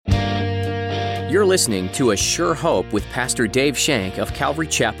You're listening to A Sure Hope with Pastor Dave Shank of Calvary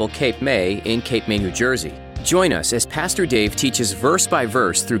Chapel, Cape May in Cape May, New Jersey. Join us as Pastor Dave teaches verse by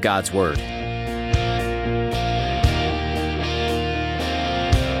verse through God's Word.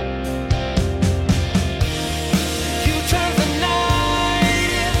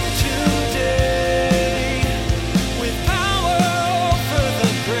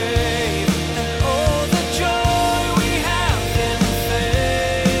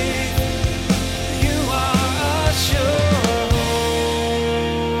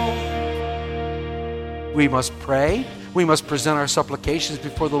 We must pray. We must present our supplications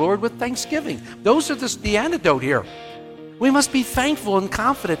before the Lord with thanksgiving. Those are the antidote here. We must be thankful and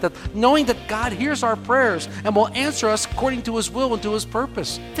confident that knowing that God hears our prayers and will answer us according to His will and to His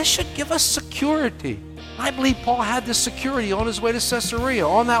purpose. This should give us security. I believe Paul had this security on his way to Caesarea,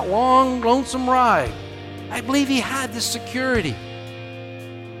 on that long, lonesome ride. I believe he had this security.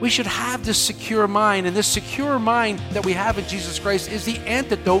 We should have this secure mind, and this secure mind that we have in Jesus Christ is the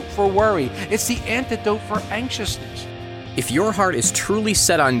antidote for worry. It's the antidote for anxiousness. If your heart is truly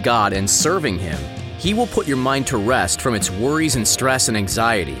set on God and serving Him, He will put your mind to rest from its worries and stress and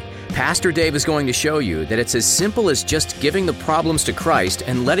anxiety. Pastor Dave is going to show you that it's as simple as just giving the problems to Christ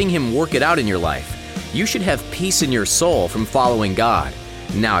and letting Him work it out in your life. You should have peace in your soul from following God.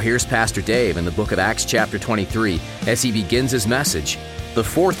 Now here's Pastor Dave in the book of Acts chapter 23 as he begins his message. The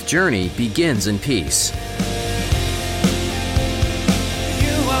fourth journey begins in peace.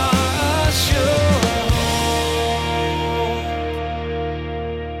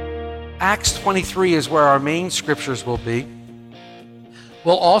 Acts 23 is where our main scriptures will be.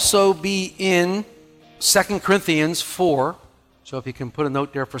 We'll also be in 2 Corinthians 4. So if you can put a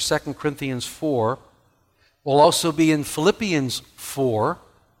note there for 2 Corinthians 4. We'll also be in Philippians 4.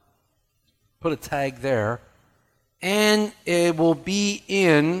 Put a tag there. And it will be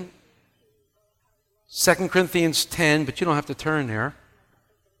in 2 Corinthians 10, but you don't have to turn there,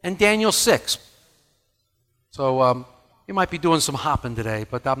 and Daniel 6. So you might be doing some hopping today,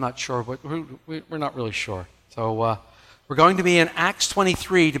 but I'm not sure. We're not really sure. So we're going to be in Acts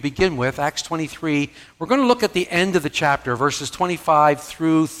 23 to begin with. Acts 23. We're going to look at the end of the chapter, verses 25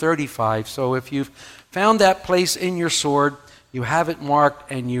 through 35. So if you've found that place in your sword, you have it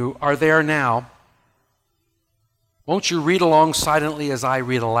marked, and you are there now. Won't you read along silently as I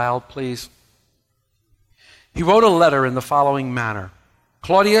read aloud, please? He wrote a letter in the following manner.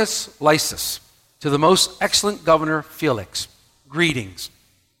 Claudius Lysis, to the most excellent governor Felix, greetings.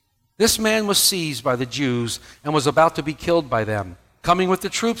 This man was seized by the Jews and was about to be killed by them. Coming with the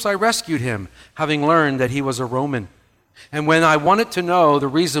troops, I rescued him, having learned that he was a Roman. And when I wanted to know the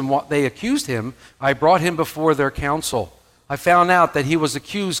reason what they accused him, I brought him before their council. I found out that he was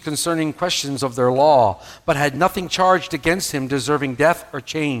accused concerning questions of their law, but had nothing charged against him deserving death or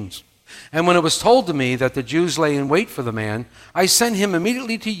chains. And when it was told to me that the Jews lay in wait for the man, I sent him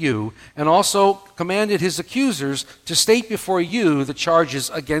immediately to you, and also commanded his accusers to state before you the charges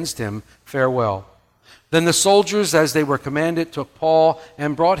against him. Farewell. Then the soldiers, as they were commanded, took Paul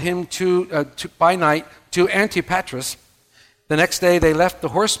and brought him by night to Antipatris. The next day they left the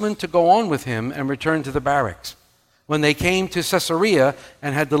horsemen to go on with him and returned to the barracks. When they came to Caesarea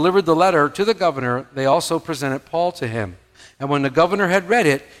and had delivered the letter to the governor, they also presented Paul to him. And when the governor had read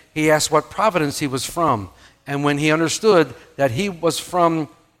it, he asked what province he was from. And when he understood that he was from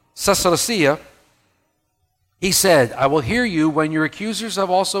Caesarea, he said, I will hear you when your accusers have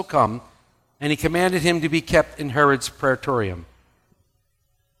also come. And he commanded him to be kept in Herod's praetorium.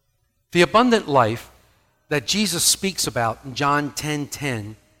 The abundant life that Jesus speaks about in John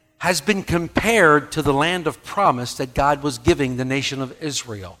 10:10 has been compared to the land of promise that God was giving the nation of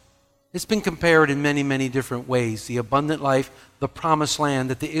Israel. It's been compared in many, many different ways. The abundant life, the promised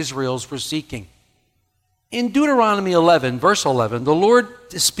land that the Israels were seeking. In Deuteronomy 11, verse 11, the Lord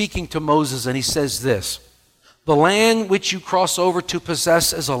is speaking to Moses and he says this, the land which you cross over to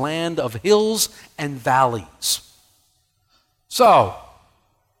possess is a land of hills and valleys. So,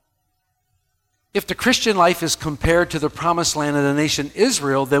 if the Christian life is compared to the promised land of the nation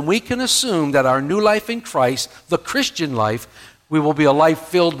Israel, then we can assume that our new life in Christ, the Christian life, we will be a life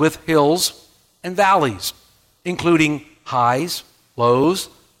filled with hills and valleys, including highs, lows,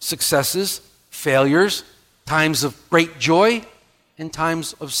 successes, failures, times of great joy, and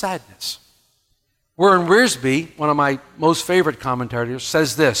times of sadness. Warren Wiersbe, one of my most favorite commentators,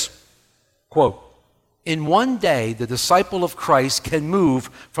 says this, quote, in one day, the disciple of Christ can move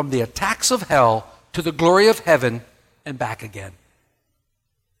from the attacks of hell to the glory of heaven and back again.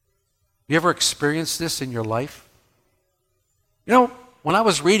 You ever experienced this in your life? You know, when I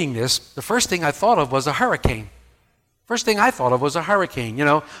was reading this, the first thing I thought of was a hurricane. First thing I thought of was a hurricane. You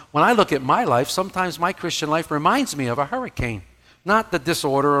know, when I look at my life, sometimes my Christian life reminds me of a hurricane. Not the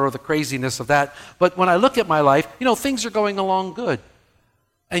disorder or the craziness of that, but when I look at my life, you know, things are going along good.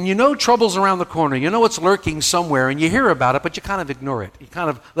 And you know trouble's around the corner. You know it's lurking somewhere, and you hear about it, but you kind of ignore it. You kind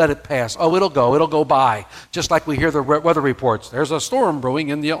of let it pass. Oh, it'll go by. Just like we hear the weather reports. There's a storm brewing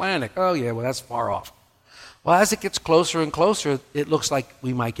in the Atlantic. Oh, yeah, well, that's far off. Well, as it gets closer and closer, it looks like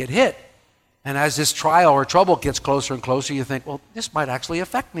we might get hit. And as this trial or trouble gets closer and closer, you think, well, this might actually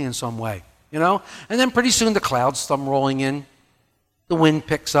affect me in some way, you know? And then pretty soon the clouds come rolling in. The wind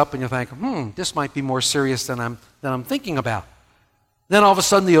picks up, and you think, this might be more serious than I'm thinking about. Then all of a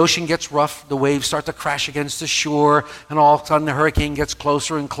sudden the ocean gets rough, the waves start to crash against the shore, and all of a sudden the hurricane gets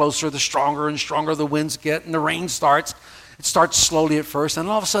closer and closer, the stronger and stronger the winds get, and the rain starts. It starts slowly at first, and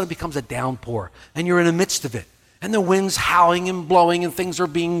all of a sudden it becomes a downpour, and you're in the midst of it. And the wind's howling and blowing, and things are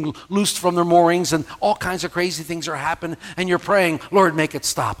being loosed from their moorings, and all kinds of crazy things are happening, and you're praying, Lord, make it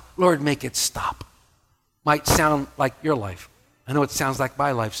stop. Lord, make it stop. Might sound like your life. I know it sounds like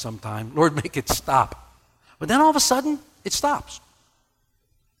my life sometime. Lord, make it stop. But then all of a sudden, it stops.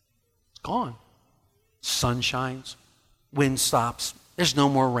 Gone. Sun shines, wind stops, there's no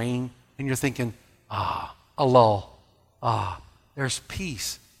more rain, and you're thinking, a lull. There's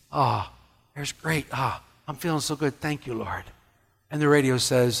peace. There's great. I'm feeling so good. Thank you, Lord. And the radio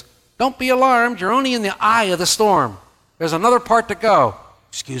says, don't be alarmed. You're only in the eye of the storm. There's another part to go.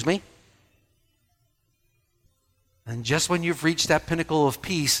 Excuse me? And just when you've reached that pinnacle of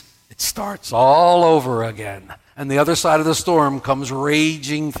peace, it starts all over again. And the other side of the storm comes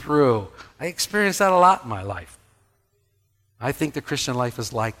raging through. I experienced that a lot in my life. I think the Christian life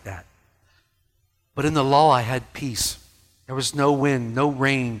is like that. But in the lull, I had peace. There was no wind, no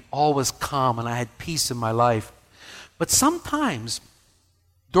rain, all was calm, and I had peace in my life. But sometimes,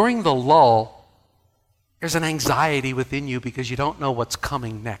 during the lull, there's an anxiety within you because you don't know what's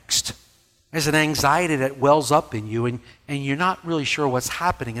coming next. There's an anxiety that wells up in you, and you're not really sure what's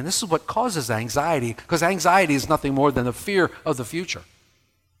happening. And this is what causes anxiety, because anxiety is nothing more than the fear of the future.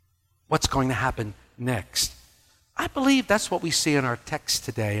 What's going to happen next? I believe that's what we see in our text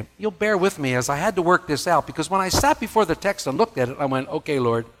today. You'll bear with me as I had to work this out, because when I sat before the text and looked at it, I went, okay,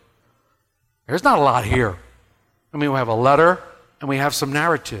 Lord, there's not a lot here. I mean, we have a letter, and we have some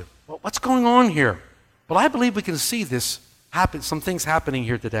narrative. Well, what's going on here? Well, I believe we can see this happen, some things happening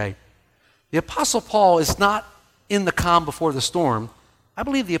here today. The Apostle Paul is not in the calm before the storm. I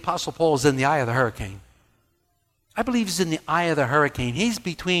believe the Apostle Paul is in the eye of the hurricane. I believe he's in the eye of the hurricane. He's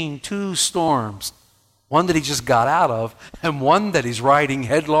between two storms, one that he just got out of and one that he's riding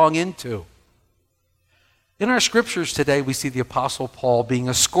headlong into. In our scriptures today, we see the Apostle Paul being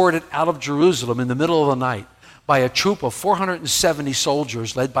escorted out of Jerusalem in the middle of the night by a troop of 470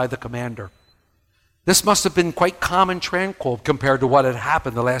 soldiers led by the commander. This must have been quite calm and tranquil compared to what had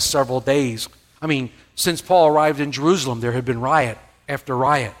happened the last several days. I mean, since Paul arrived in Jerusalem, there had been riot after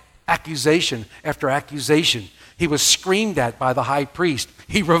riot, accusation after accusation. He was screamed at by the high priest.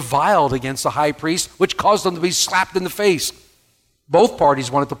 He reviled against the high priest, which caused him to be slapped in the face. Both parties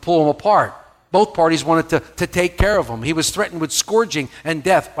wanted to pull him apart. Both parties wanted to take care of him. He was threatened with scourging and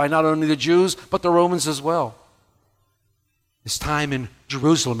death by not only the Jews, but the Romans as well. His time in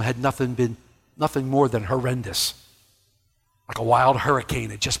Jerusalem had nothing more than horrendous. Like a wild hurricane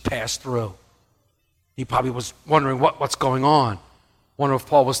that just passed through. He probably was wondering what's going on. Wonder if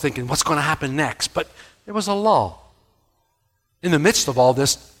Paul was thinking, what's going to happen next? But there was a lull. In the midst of all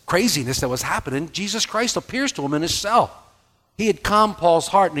this craziness that was happening, Jesus Christ appears to him in his cell. He had calmed Paul's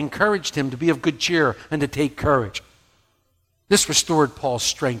heart and encouraged him to be of good cheer and to take courage. This restored Paul's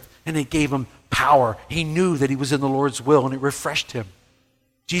strength, and it gave him power. He knew that he was in the Lord's will, and it refreshed him.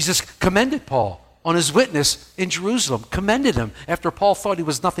 Jesus commended Paul on his witness in Jerusalem, commended him after Paul thought he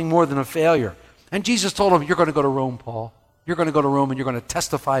was nothing more than a failure. And Jesus told him, you're going to go to Rome, Paul. You're going to go to Rome and you're going to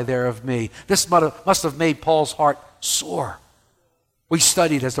testify there of me. This must have made Paul's heart sore. We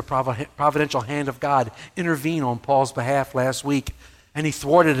studied as the providential hand of God intervened on Paul's behalf last week, and he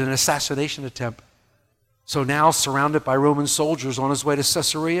thwarted an assassination attempt. So now, surrounded by Roman soldiers on his way to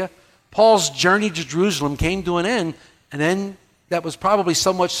Caesarea, Paul's journey to Jerusalem came to an end, and then that was probably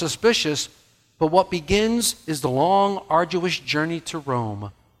somewhat suspicious, but what begins is the long, arduous journey to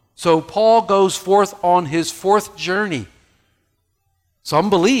Rome. So Paul goes forth on his fourth journey. Some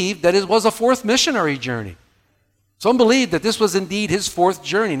believe that it was a fourth missionary journey. Some believe that this was indeed his fourth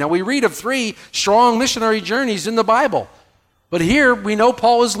journey. Now we read of 3 strong missionary journeys in the Bible. But here we know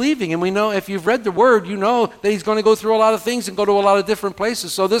Paul is leaving, and we know if you've read the Word, you know that he's going to go through a lot of things and go to a lot of different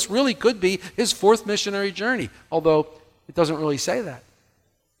places. So this really could be his fourth missionary journey, although it doesn't really say that.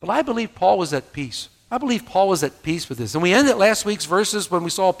 But I believe Paul was at peace. I believe Paul was at peace with this. And we ended last week's verses when we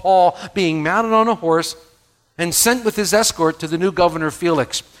saw Paul being mounted on a horse and sent with his escort to the new governor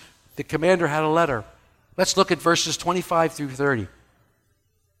Felix. The commander had a letter. Let's look at verses 25 through 30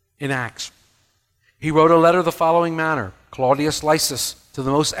 in Acts. He wrote a letter the following manner: Claudius Lysis, to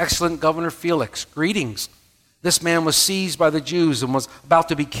the most excellent governor Felix, greetings. This man was seized by the Jews and was about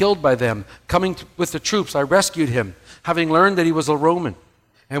to be killed by them. Coming with the troops, I rescued him, having learned that he was a Roman.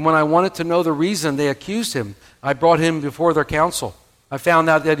 And when I wanted to know the reason they accused him, I brought him before their council. I found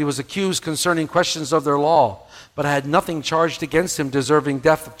out that he was accused concerning questions of their law, but I had nothing charged against him deserving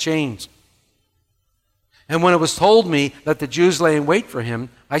death of chains. And when it was told me that the Jews lay in wait for him,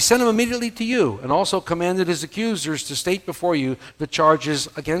 I sent him immediately to you, and also commanded his accusers to state before you the charges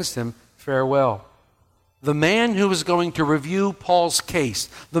against him. Farewell. The man who was going to review Paul's case,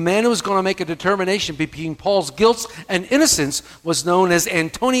 the man who was going to make a determination between Paul's guilt and innocence, was known as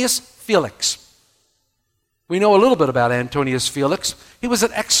Antonius Felix. We know a little bit about Antonius Felix. He was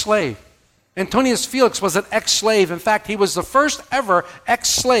an ex-slave. Antonius Felix was an ex-slave. In fact, he was the first ever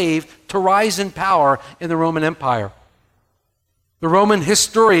ex-slave to rise in power in the Roman Empire. The Roman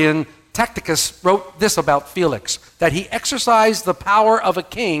historian Tacitus wrote this about Felix, that he exercised the power of a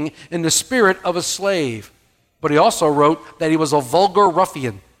king in the spirit of a slave. But he also wrote that he was a vulgar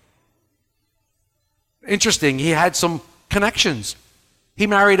ruffian. Interesting, he had some connections. He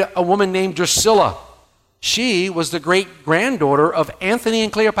married a woman named Drusilla. She was the great-granddaughter of Antony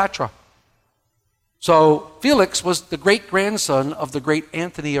and Cleopatra. So Felix was the great-grandson of the great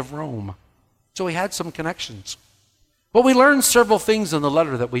Antony of Rome. So he had some connections. But we learned several things in the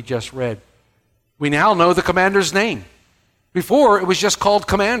letter that we just read. We now know the commander's name. Before, it was just called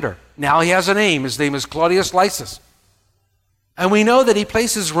commander. Now he has a name. His name is Claudius Lysis. And we know that he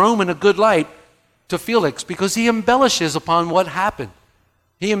places Rome in a good light to Felix because he embellishes upon what happened.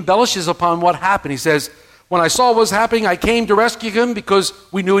 He embellishes upon what happened. He says, when I saw what was happening, I came to rescue him because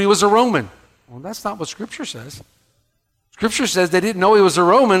we knew he was a Roman. Well, that's not what Scripture says. Scripture says they didn't know he was a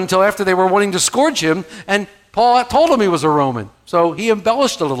Roman until after they were wanting to scourge him, and Paul told him he was a Roman. So he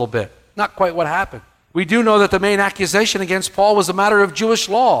embellished a little bit. Not quite what happened. We do know that the main accusation against Paul was a matter of Jewish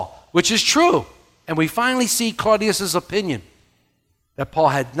law, which is true. And we finally see Claudius's opinion that Paul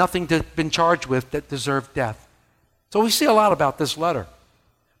had nothing been charged with that deserved death. So we see a lot about this letter.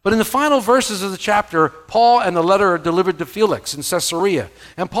 But in the final verses of the chapter, Paul and the letter are delivered to Felix in Caesarea.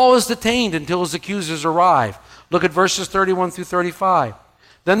 And Paul is detained until his accusers arrive. Look at verses 31 through 35.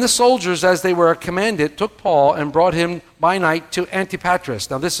 Then the soldiers, as they were commanded, took Paul and brought him by night to Antipatris.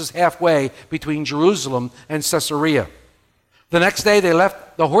 Now this is halfway between Jerusalem and Caesarea. The next day they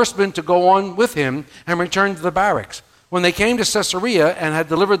left the horsemen to go on with him and returned to the barracks. When they came to Caesarea and had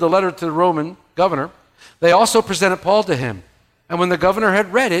delivered the letter to the Roman governor, they also presented Paul to him. And when the governor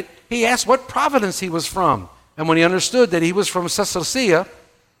had read it, he asked what province he was from. And when he understood that he was from Caesarea,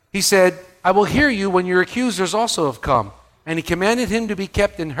 he said, I will hear you when your accusers also have come. And he commanded him to be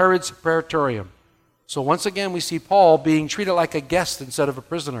kept in Herod's praetorium. So once again, we see Paul being treated like a guest instead of a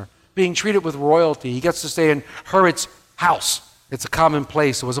prisoner, being treated with royalty. He gets to stay in Herod's house. It's a common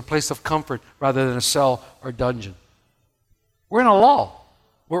place. It was a place of comfort rather than a cell or dungeon. We're in a lull.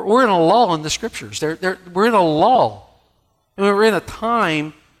 We're in a lull in the Scriptures. We're in a lull. And we're in a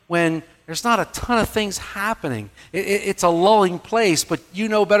time when there's not a ton of things happening. It's a lulling place, but you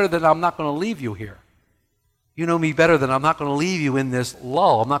know better that I'm not going to leave you here. You know me better than I'm not going to leave you in this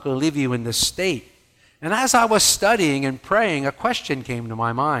lull. I'm not going to leave you in this state. And as I was studying and praying, a question came to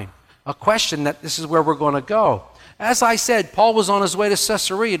my mind. A question that this is where we're going to go. As I said, Paul was on his way to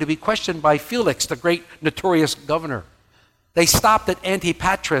Caesarea to be questioned by Felix, the great notorious governor. They stopped at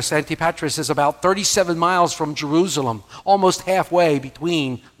Antipatris. Antipatris is about 37 miles from Jerusalem, almost halfway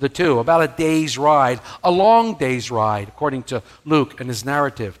between the two, about a day's ride, a long day's ride, according to Luke and his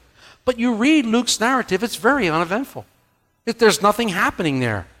narrative. But you read Luke's narrative, it's very uneventful. There's nothing happening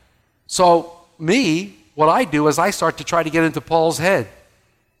there. So what I do is I start to try to get into Paul's head.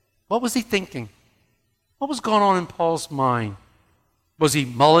 What was he thinking? What was going on in Paul's mind? Was he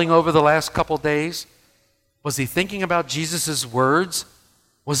mulling over the last couple days? Was he thinking about Jesus' words?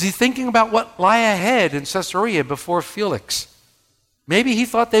 Was he thinking about what lie ahead in Caesarea before Felix? Maybe he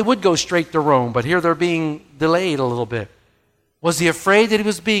thought they would go straight to Rome, but here they're being delayed a little bit. Was he afraid that he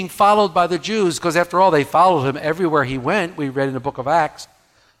was being followed by the Jews? Because after all, they followed him everywhere he went. We read in the book of Acts.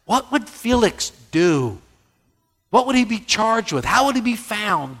 What would Felix do? What would he be charged with? How would he be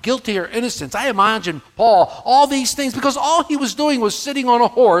found? Guilty or innocent? I imagine Paul, all these things, because all he was doing was sitting on a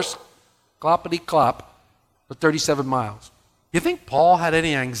horse, cloppity-clop, for 37 miles. You think Paul had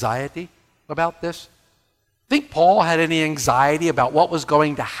any anxiety about this? Think Paul had any anxiety about what was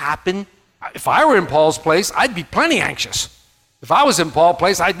going to happen If I were in Paul's place, I'd be plenty anxious. If I was in Paul's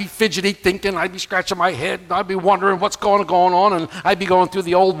place, I'd be fidgety thinking, I'd be scratching my head, and I'd be wondering what's going on, and I'd be going through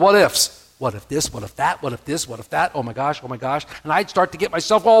the old what ifs. What if this, what if that, what if this, what if that, oh my gosh, and I'd start to get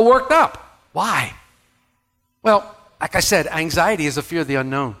myself all worked up. Why? Well, like I said, anxiety is a fear of the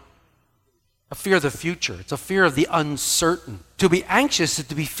unknown, a fear of the future. It's a fear of the uncertain. To be anxious is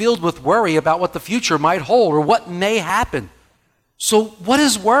to be filled with worry about what the future might hold or what may happen. So what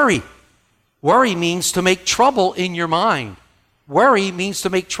is worry? Worry means to make trouble in your mind. Worry means to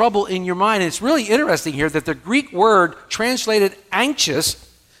make trouble in your mind. And it's really interesting here that the Greek word translated anxious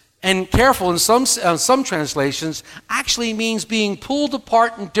and careful in some translations actually means being pulled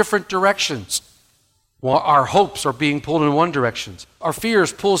apart in different directions. Well, our hopes are being pulled in one direction. Our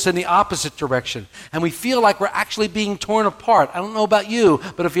fears pull us in the opposite direction. And we feel like we're actually being torn apart. I don't know about you,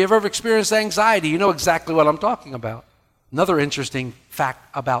 but if you've ever experienced anxiety, you know exactly what I'm talking about. Another interesting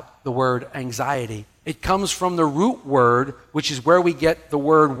fact about the word anxiety. It comes from the root word, which is where we get the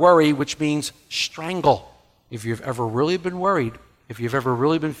word worry, which means strangle. If you've ever really been worried, if you've ever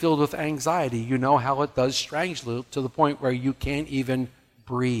really been filled with anxiety, you know how it does strangle you to the point where you can't even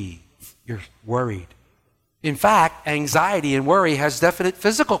breathe. You're worried. In fact, anxiety and worry has definite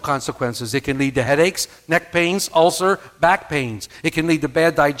physical consequences. It can lead to headaches, neck pains, ulcer, back pains. It can lead to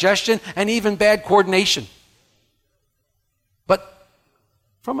bad digestion and even bad coordination. But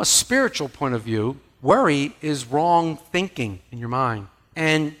from a spiritual point of view, worry is wrong thinking in your mind.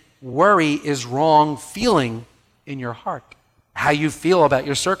 And worry is wrong feeling in your heart. How you feel about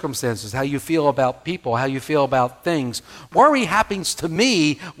your circumstances, how you feel about people, how you feel about things. Worry happens to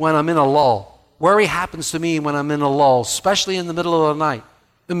me when I'm in a lull. Worry happens to me when I'm in a lull, especially in the middle of the night.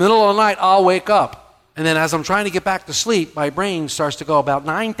 In the middle of the night, I'll wake up. And then as I'm trying to get back to sleep, my brain starts to go about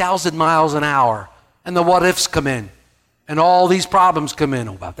 9,000 miles an hour. And the what ifs come in. And all these problems come in.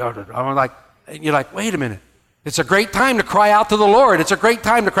 I'm like, and you're like, wait a minute. It's a great time to cry out to the Lord. It's a great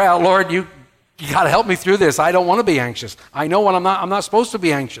time to cry out, Lord, you got to help me through this. I don't want to be anxious. I know when I'm not supposed to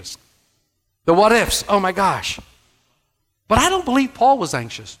be anxious. The what ifs, oh my gosh. But I don't believe Paul was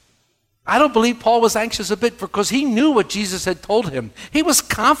anxious. I don't believe Paul was anxious a bit because he knew what Jesus had told him. He was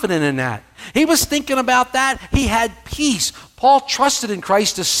confident in that. He was thinking about that. He had peace. Paul trusted in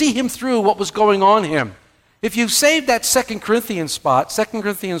Christ to see him through what was going on him. If you've saved that 2 Corinthians spot, 2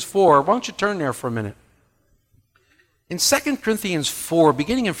 Corinthians 4, why don't you turn there for a minute? In 2 Corinthians 4,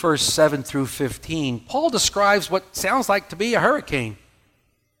 beginning in verse 7 through 15, Paul describes what sounds like to be a hurricane.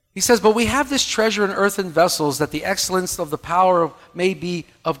 He says, but we have this treasure in earthen vessels that the excellence of the power may be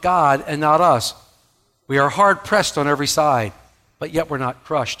of God and not us. We are hard pressed on every side, but yet we're not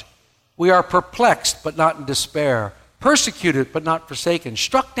crushed. We are perplexed, but not in despair. Persecuted, but not forsaken.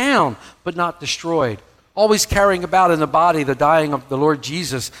 Struck down, but not destroyed. Always carrying about in the body the dying of the Lord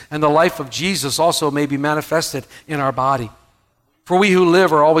Jesus, and the life of Jesus also may be manifested in our body. For we who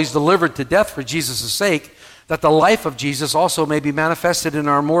live are always delivered to death for Jesus' sake, that the life of Jesus also may be manifested in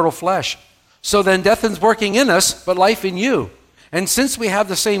our mortal flesh. So then death is working in us, but life in you. And since we have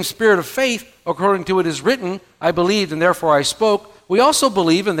the same spirit of faith, according to it is written, I believed and therefore I spoke, we also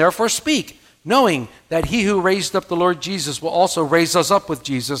believe and therefore speak, knowing that he who raised up the Lord Jesus will also raise us up with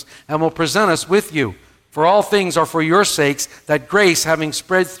Jesus and will present us with you. For all things are for your sakes, that grace, having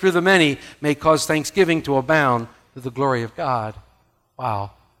spread through the many, may cause thanksgiving to abound to the glory of God.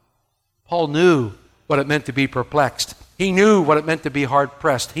 Wow. Paul knew what it meant to be perplexed. He knew what it meant to be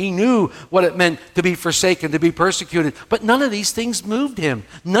hard-pressed. He knew what it meant to be forsaken, to be persecuted. But none of these things moved him.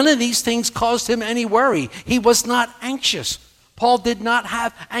 None of these things caused him any worry. He was not anxious. Paul did not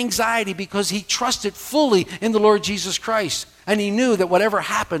have anxiety because he trusted fully in the Lord Jesus Christ. And he knew that whatever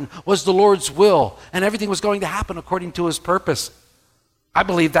happened was the Lord's will, and everything was going to happen according to his purpose. I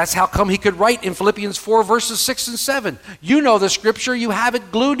believe that's how come he could write in Philippians 4, verses 6 and 7. You know the scripture, you have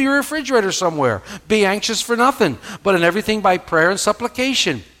it glued to your refrigerator somewhere. Be anxious for nothing, but in everything by prayer and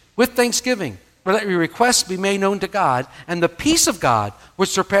supplication, with thanksgiving. For let your requests be made known to God, and the peace of God, which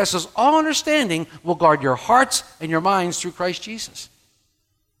surpasses all understanding, will guard your hearts and your minds through Christ Jesus.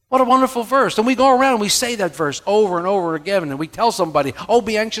 What a wonderful verse. And we go around and we say that verse over and over again, and we tell somebody, oh,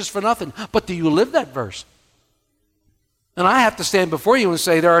 be anxious for nothing. But do you live that verse? And I have to stand before you and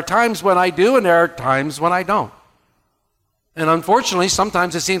say there are times when I do and there are times when I don't. And unfortunately,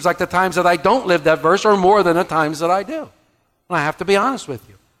 sometimes it seems like the times that I don't live that verse are more than the times that I do. And I have to be honest with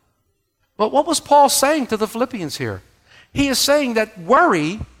you. But what was Paul saying to the Philippians here? He is saying that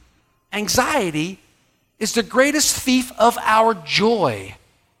worry, anxiety, is the greatest thief of our joy.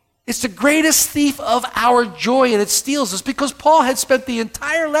 It's the greatest thief of our joy, and it steals us because Paul had spent the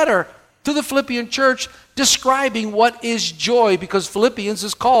entire letter to the Philippian church describing what is joy, because Philippians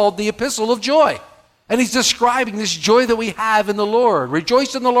is called the epistle of joy. And he's describing this joy that we have in the Lord.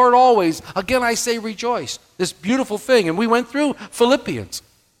 Rejoice in the Lord always. Again, I say rejoice. This beautiful thing. And we went through Philippians.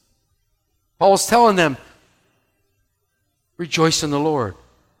 Paul was telling them, rejoice in the Lord.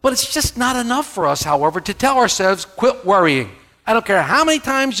 But it's just not enough for us, however, to tell ourselves, quit worrying. I don't care how many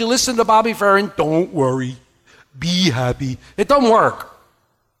times you listen to Bobby Farron, don't worry, be happy. It doesn't work.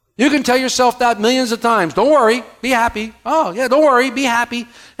 You can tell yourself that millions of times. Don't worry, be happy. Oh, yeah, don't worry, be happy.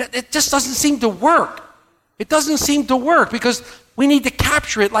 It just doesn't seem to work. It doesn't seem to work because we need to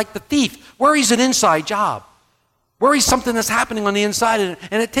capture it like the thief. Worry's an inside job. Worry's something that's happening on the inside,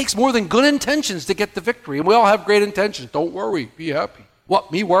 and it takes more than good intentions to get the victory. And we all have great intentions. Don't worry, be happy.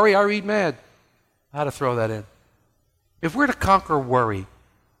 What, me worry? I read mad. I had to throw that in. If we're to conquer worry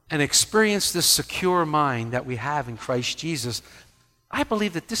and experience this secure mind that we have in Christ Jesus, I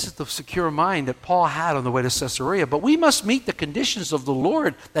believe that this is the secure mind that Paul had on the way to Caesarea. But we must meet the conditions of the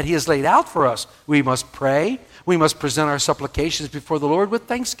Lord that he has laid out for us. We must pray. We must present our supplications before the Lord with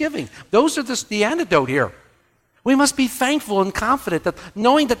thanksgiving. Those are the antidote here. We must be thankful and confident that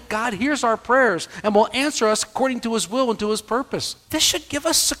knowing that God hears our prayers and will answer us according to his will and to his purpose. This should give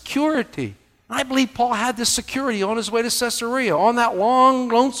us security. I believe Paul had this security on his way to Caesarea, on that long,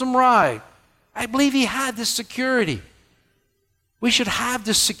 lonesome ride. I believe he had this security. We should have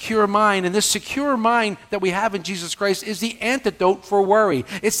this secure mind, and this secure mind that we have in Jesus Christ is the antidote for worry.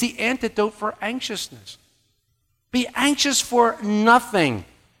 It's the antidote for anxiousness. Be anxious for nothing.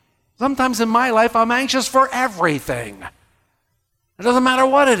 Sometimes in my life, I'm anxious for everything. It doesn't matter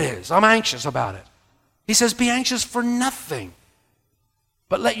what it is. I'm anxious about it. He says, be anxious for nothing.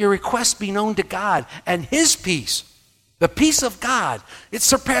 But let your requests be known to God, and his peace, the peace of God, it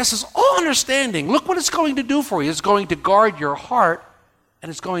surpasses all understanding. Look what it's going to do for you. It's going to guard your heart, and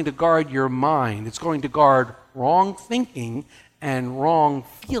it's going to guard your mind. It's going to guard wrong thinking and wrong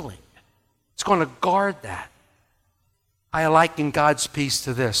feeling. It's going to guard that. I liken God's peace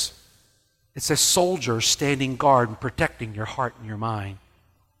to this. It's a soldier standing guard and protecting your heart and your mind.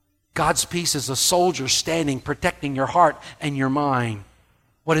 God's peace is a soldier standing, protecting your heart and your mind.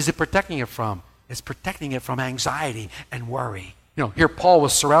 What is it protecting it from? It's protecting it from anxiety and worry. You know, here Paul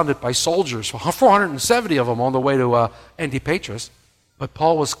was surrounded by soldiers, 470 of them on the way to Antipatris. But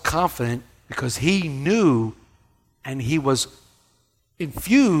Paul was confident because he knew and he was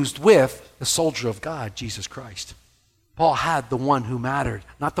infused with the soldier of God, Jesus Christ. Paul had the one who mattered,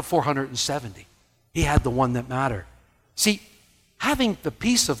 not the 470. He had the one that mattered. See, having the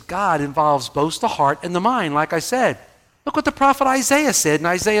peace of God involves both the heart and the mind, like I said. Look what the prophet Isaiah said in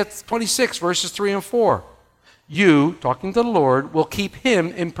Isaiah 26, verses 3 and 4. You, talking to the Lord, will keep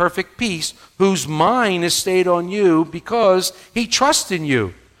him in perfect peace, whose mind is stayed on you because he trusts in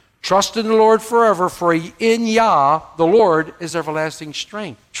you. Trust in the Lord forever, for in Yah, the Lord, is everlasting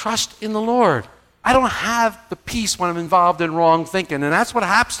strength. Trust in the Lord. I don't have the peace when I'm involved in wrong thinking, and that's what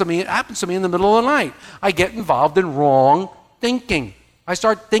happens to me. It happens to me in the middle of the night. I get involved in wrong thinking. I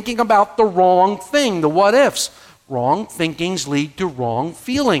start thinking about the wrong thing, the what-ifs. Wrong thinkings lead to wrong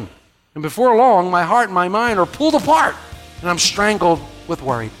feeling. And before long, my heart and my mind are pulled apart, and I'm strangled with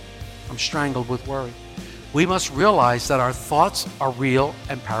worry. I'm strangled with worry. We must realize that our thoughts are real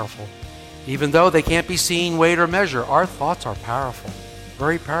and powerful. Even though they can't be seen, weighed, or measured, our thoughts are powerful,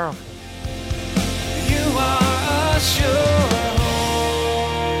 very powerful. You are a sure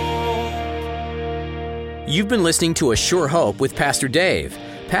hope. You've been listening to A Sure Hope with Pastor Dave.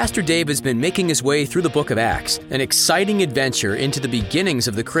 Pastor Dave has been making his way through the book of Acts, an exciting adventure into the beginnings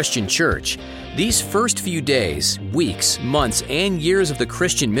of the Christian church. These first few days, weeks, months, and years of the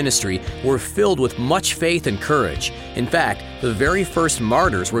Christian ministry were filled with much faith and courage. In fact, the very first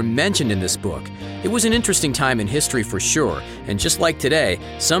martyrs were mentioned in this book. It was an interesting time in history for sure, and just like today,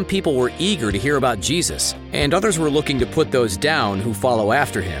 some people were eager to hear about Jesus, and others were looking to put those down who follow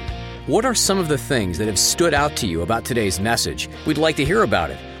after him. What are some of the things that have stood out to you about today's message? We'd like to hear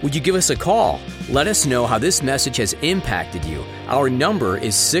about it. Would you give us a call? Let us know how this message has impacted you. Our number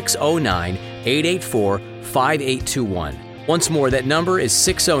is 609-884-5821. Once more, that number is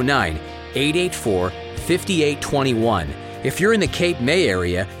 609-884-5821. If you're in the Cape May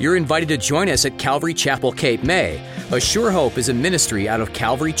area, you're invited to join us at Calvary Chapel, Cape May. A Sure Hope is a ministry out of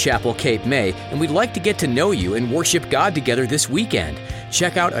Calvary Chapel, Cape May, and we'd like to get to know you and worship God together this weekend.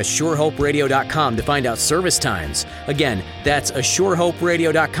 Check out ASureHopeRadio.com to find out service times. Again, that's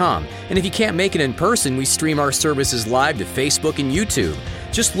ASureHopeRadio.com. And if you can't make it in person, we stream our services live to Facebook and YouTube.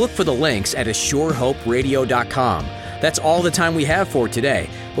 Just look for the links at ASureHopeRadio.com. That's all the time we have for today,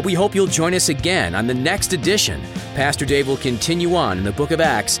 but we hope you'll join us again on the next edition. Pastor Dave will continue on in the book of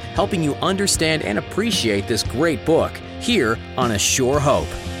Acts, helping you understand and appreciate this great book here on A Sure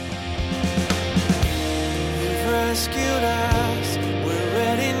Hope.